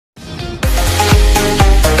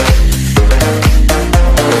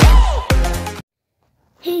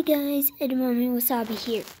Hey guys, Edamame Wasabi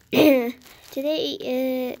here.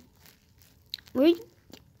 Today, do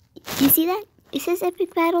you see that? It says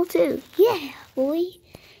epic battle too. Yeah, boy.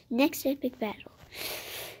 Next epic battle.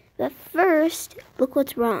 But first, look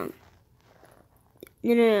what's wrong.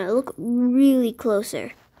 No, look really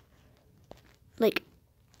closer. Like,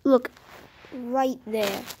 look right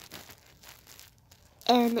there.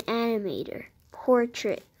 An animator.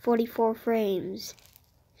 Portrait, 44 frames.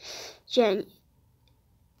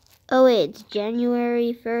 Oh wait, it's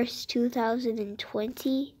January 1st,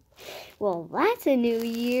 2020. Well, that's a new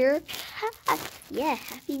year. Yeah,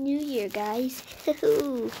 Happy New Year, guys.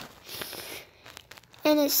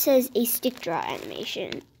 And it says a stick draw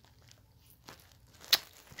animation.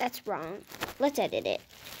 That's wrong. Let's edit it.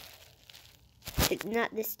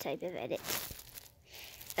 Not this type of edit.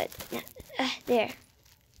 There.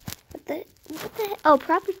 What the? Oh,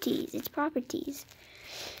 properties. It's properties.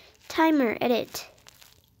 Timer, edit.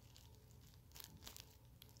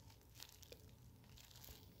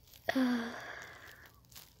 I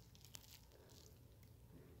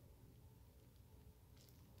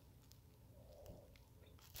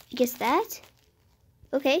guess that?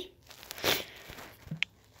 Okay.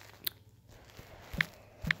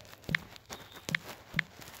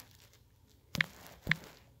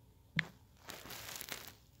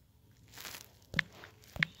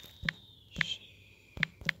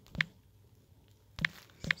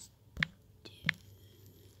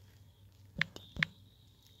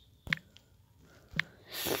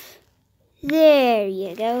 There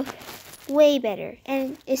you go. Way better.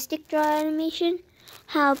 And a stick draw animation?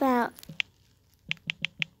 How about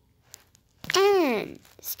an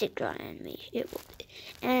stick draw animation?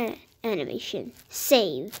 Animation.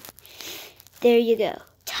 Save. There you go.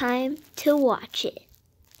 Time to watch it.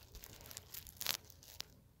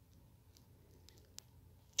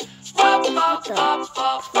 What the?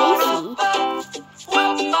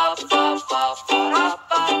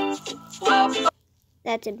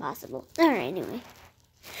 That's impossible. Alright, anyway.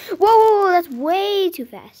 Whoa, that's way too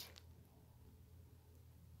fast.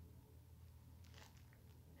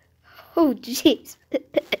 Oh, jeez. I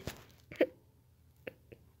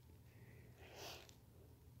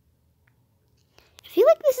feel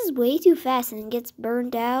like this is way too fast and it gets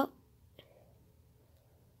burned out.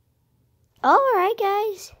 Alright,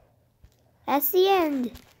 guys. That's the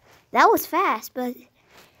end. That was fast, but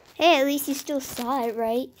hey, at least you still saw it,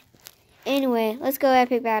 right? Anyway, let's go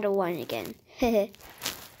Epic Battle 1 again.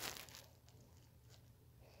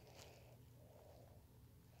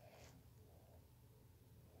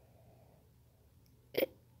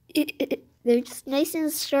 They're just nice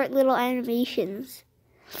and short little animations.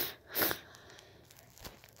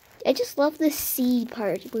 I just love the C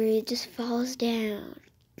part where it just falls down.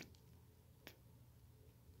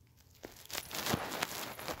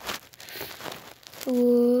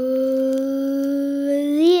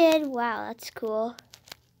 The end. Wow, that's cool.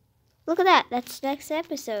 Look at that. That's next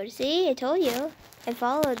episode. See, I told you. I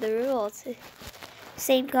followed the rules.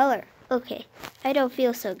 Same color. Okay. I don't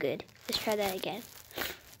feel so good. Let's try that again.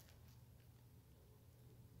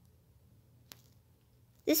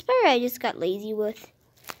 This part I just got lazy with.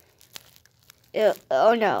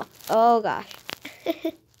 Oh no. Oh gosh.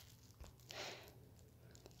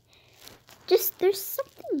 There's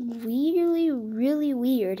something really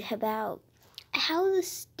weird about how the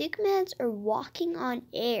Stickmans are walking on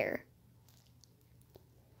air.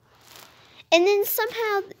 And then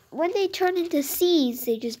somehow, when they turn into seas,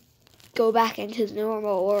 they just go back into the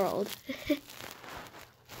normal world.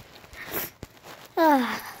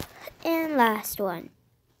 And last one.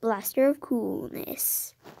 Blaster of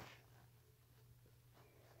Coolness.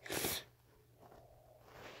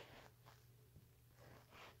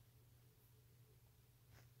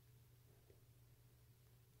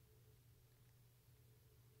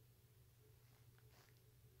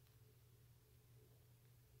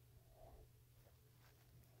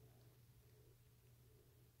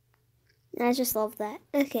 I just love that.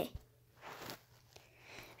 Okay.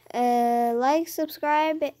 Like,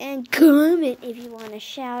 subscribe, and comment if you want a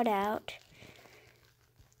shout out.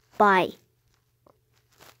 Bye.